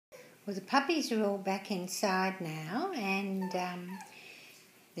Well, the puppies are all back inside now, and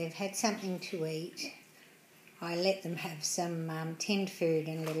they've had something to eat. I let them have some tinned food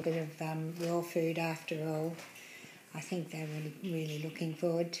and a little bit of raw food after all. I think they're really looking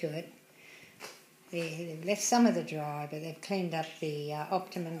forward to it. They've left some of the dry, but they've cleaned up the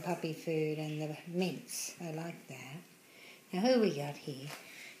Optimum puppy food and the mints. They like that. Now, who we got here?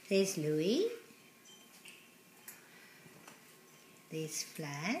 There's Louie. There's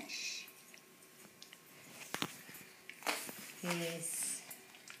Flash. There's,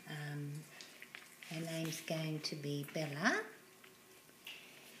 her name's going to be Bella.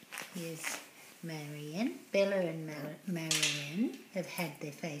 Here's Marion. Bella and Marion have had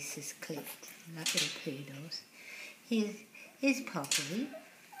their faces clipped, like little poodles. Here's Poppy.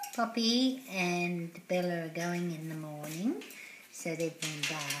 Poppy and Bella are going in the morning, so they've been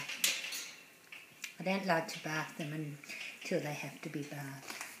bathed. I don't like to bath them until they have to be bathed.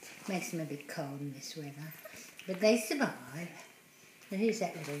 It makes them a bit cold in this weather. But they survive. Now, who's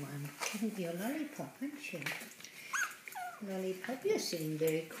that little one? I think you're Lollipop, aren't you? Lollipop, you're sitting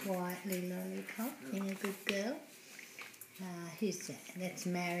very quietly, Lollipop, being a good girl. Who's that? That's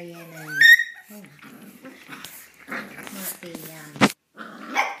Marion and...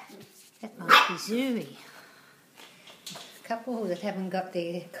 that might be Zuri. A couple that haven't got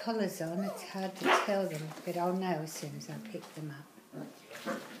their collars on, it's hard to tell them, but I'll know as soon as I pick them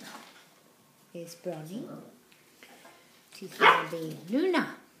up. Here's Bronnie. She's going to be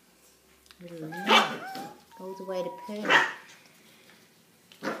Luna. Little Luna. All the way to Pearl.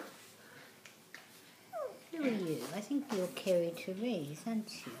 Who are you? I think you're Kerry Therese,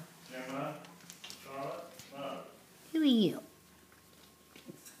 aren't you? Who are you?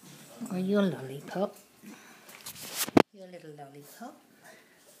 Oh, you're Lollipop. You're a little Lollipop.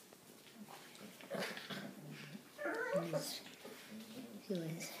 Who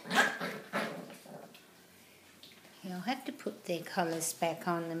is? You'll have to put their collars back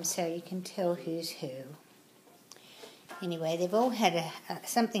on them so you can tell who's who. Anyway, they've all had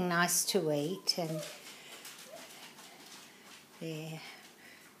something nice to eat, and they're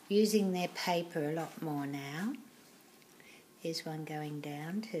using their paper a lot more now. There's one going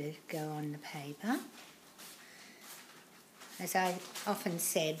down to go on the paper. As I often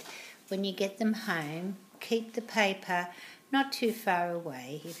said, when you get them home, keep the paper not too far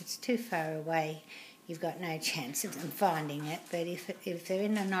away. If it's too far away, you've got no chance of them finding it, but if they're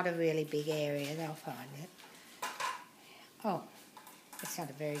in not a really big area, they'll find it. Oh, that's not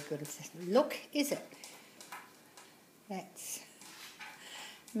a very good look, is it? That's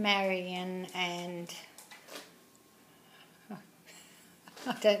Marion and...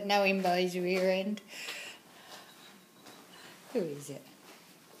 I don't know him by his rear end. Who is it?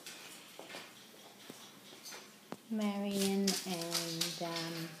 Marion and...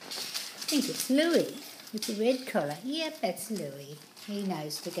 I think it's Louie with the red collar. Yep, that's Louie. He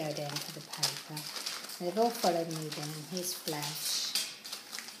knows to go down to the paper. They've all followed me down. Here's Flash.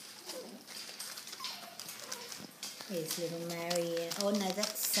 Here's little Marion. Oh no,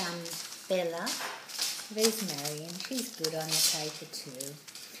 that's Bella. There's Marion. She's good on the paper too.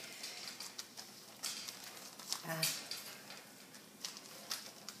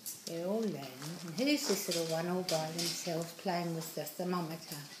 They're all learning. And who's this little one all by themselves playing with the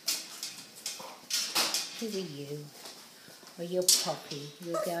thermometer? Who are you? Well, you're Poppy.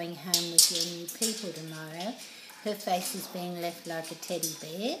 You're going home with your new people tomorrow. Her face is being left like a teddy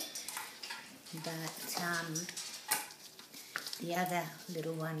bear. But the other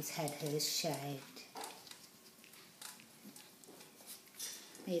little ones had hers shaved.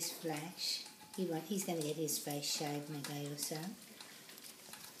 There's Flash. He's going to get his face shaved in a day or so.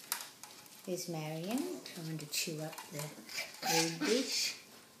 There's Marion trying to chew up the food dish.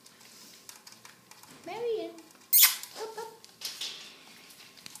 Marion. Up, up.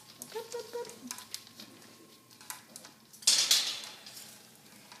 Up, up, up.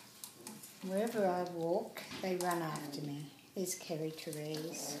 Wherever I walk, they run after me. There's Kerry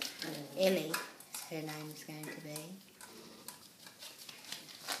Therese. Ellie, her name's going to be.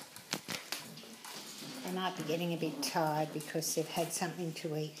 They might be getting a bit tired because they've had something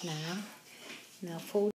to eat now. And they'll fall